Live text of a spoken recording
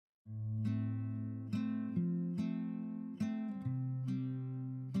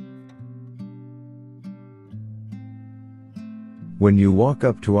When you walk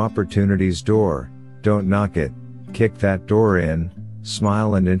up to opportunity's door, don't knock it, kick that door in,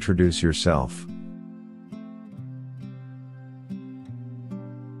 smile and introduce yourself.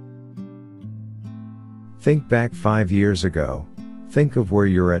 Think back 5 years ago. Think of where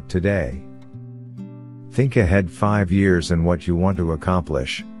you're at today. Think ahead 5 years and what you want to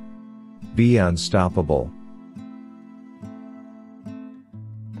accomplish. Be unstoppable.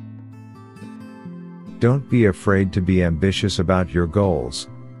 Don't be afraid to be ambitious about your goals.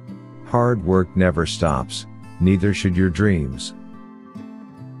 Hard work never stops, neither should your dreams.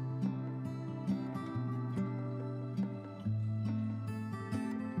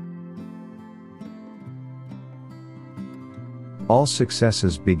 All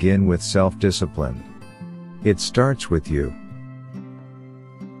successes begin with self-discipline. It starts with you.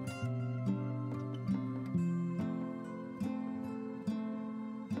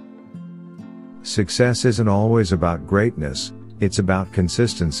 Success isn't always about greatness, it's about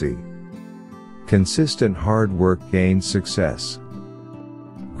consistency. Consistent hard work gains success.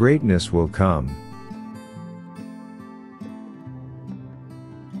 Greatness will come.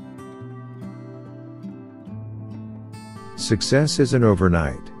 Success isn't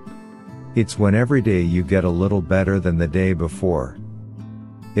overnight. It's when every day you get a little better than the day before.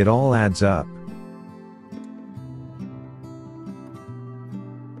 It all adds up.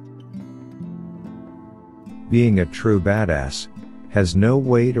 Being a true badass has no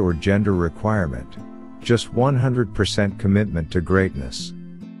weight or gender requirement, just 100% commitment to greatness.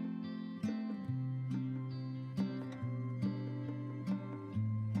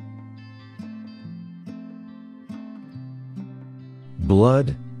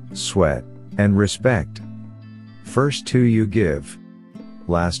 Blood, sweat, and respect. First two you give,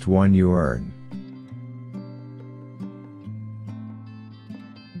 last one you earn.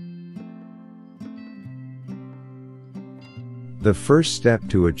 The first step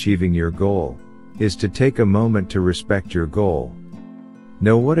to achieving your goal is to take a moment to respect your goal.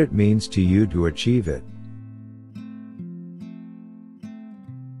 Know what it means to you to achieve it.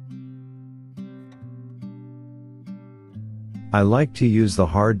 I like to use the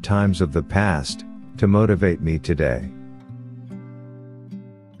hard times of the past to motivate me today.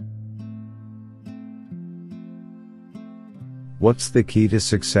 What's the key to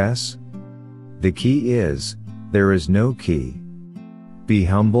success? The key is, there is no key. Be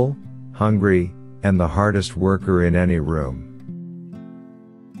humble, hungry, and the hardest worker in any room.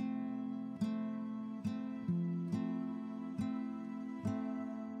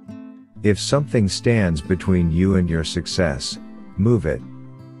 If something stands between you and your success, move it.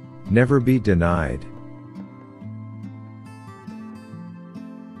 Never be denied.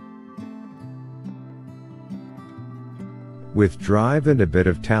 With drive and a bit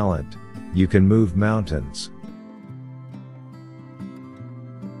of talent, you can move mountains.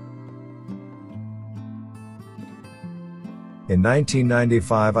 In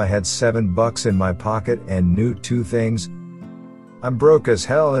 1995 I had $7 in my pocket and knew two things. I'm broke as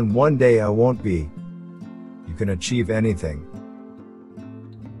hell and one day I won't be. You can achieve anything.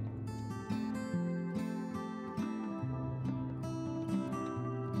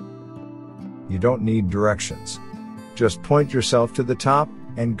 You don't need directions. Just point yourself to the top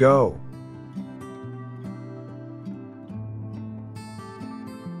and go.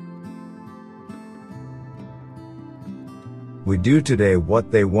 We do today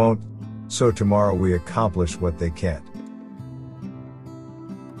what they won't, so tomorrow we accomplish what they can't.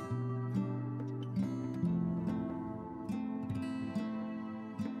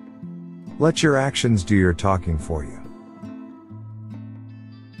 Let your actions do your talking for you.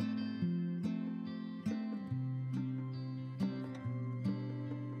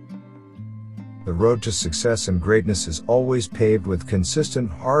 The road to success and greatness is always paved with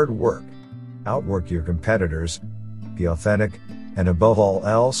consistent hard work. Outwork your competitors, be authentic, and above all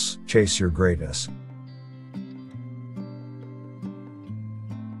else, chase your greatness.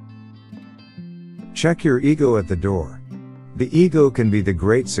 Check your ego at the door. The ego can be the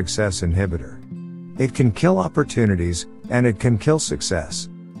great success inhibitor. It can kill opportunities, and it can kill success.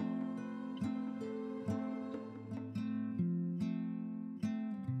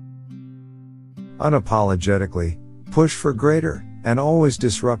 Unapologetically, push for greater, and always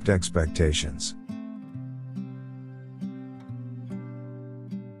disrupt expectations.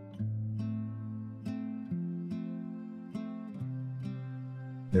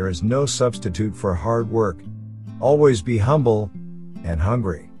 There is no substitute for hard work. Always be humble and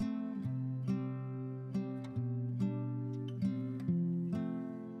hungry.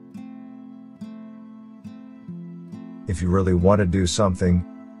 If you really want to do something,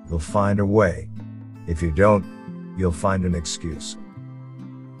 you'll find a way. If you don't, you'll find an excuse.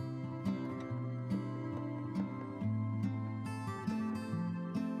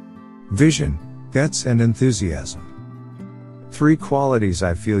 Vision, guts, and enthusiasm. 3 qualities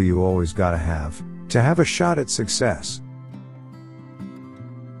I feel you always gotta have to have a shot at success.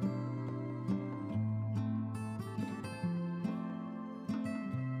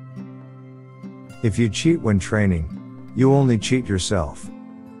 If you cheat when training, you only cheat yourself.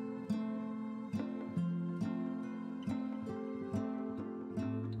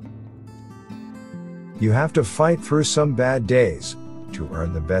 You have to fight through some bad days to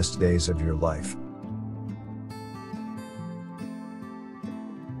earn the best days of your life.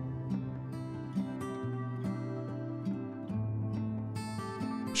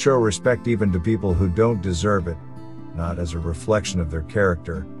 Show respect even to people who don't deserve it, not as a reflection of their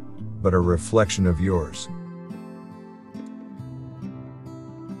character, but a reflection of yours.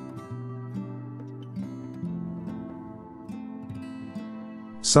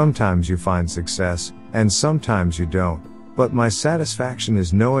 Sometimes you find success, and sometimes you don't, but my satisfaction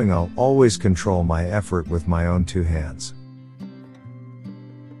is knowing I'll always control my effort with my own 2 hands.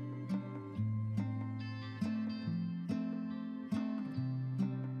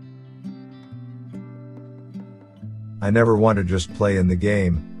 I never want to just play in the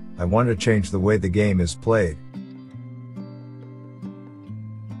game, I want to change the way the game is played.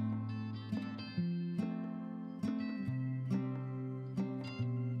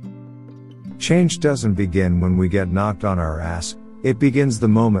 Change doesn't begin when we get knocked on our ass, it begins the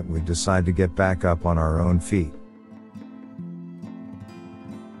moment we decide to get back up on our own feet.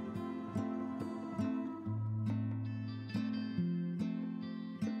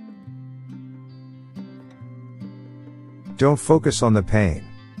 Don't focus on the pain.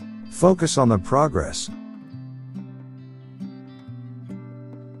 Focus on the progress.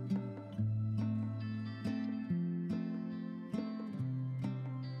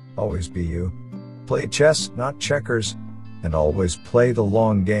 Always be you. Play chess, not checkers, and always play the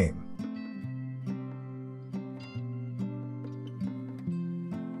long game.